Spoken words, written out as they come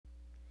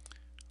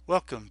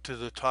Welcome to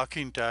the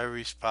Talking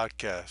Diaries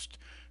podcast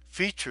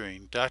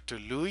featuring Dr.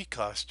 Louis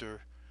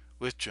Koster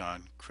with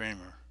John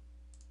Kremer.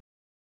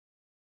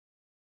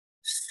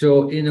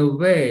 So, in a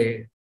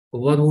way,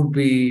 what would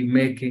be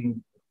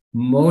making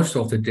most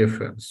of the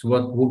difference?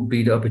 What would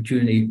be the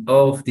opportunity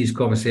of these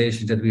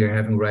conversations that we are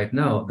having right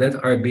now that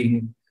are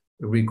being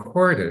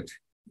recorded,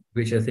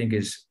 which I think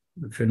is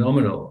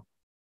phenomenal,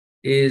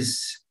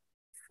 is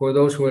for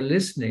those who are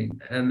listening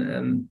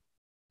and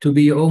to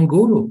be your own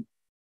guru,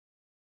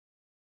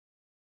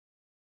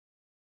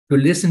 to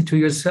listen to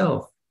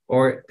yourself,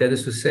 or that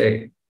is to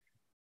say,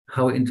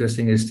 how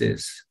interesting is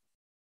this?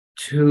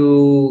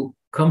 To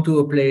come to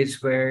a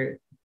place where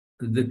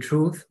the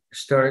truth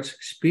starts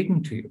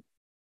speaking to you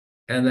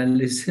and then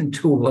listen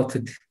to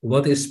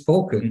what is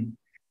spoken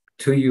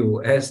to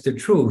you as the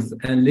truth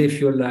and live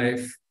your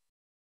life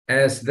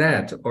as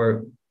that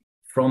or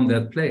from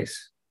that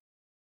place.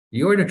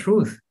 You're the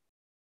truth,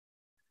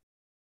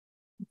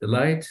 the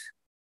light,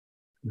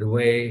 the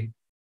way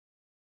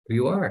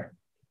you are.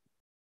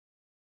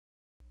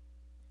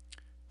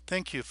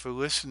 Thank you for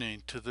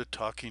listening to the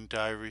Talking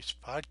Diaries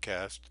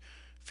podcast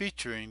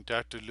featuring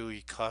Dr.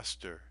 Louis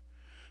Koster.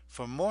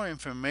 For more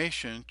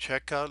information,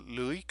 check out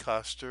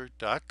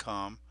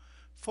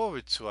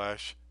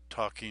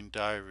louiskoster.com/talking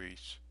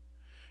diaries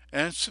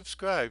and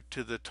subscribe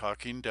to the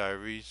Talking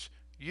Diaries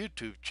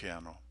YouTube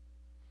channel.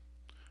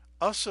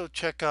 Also,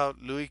 check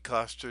out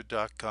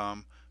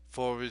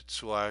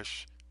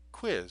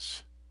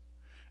louiskoster.com/quiz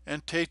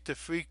and take the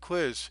free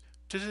quiz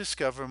to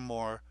discover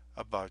more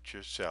about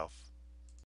yourself.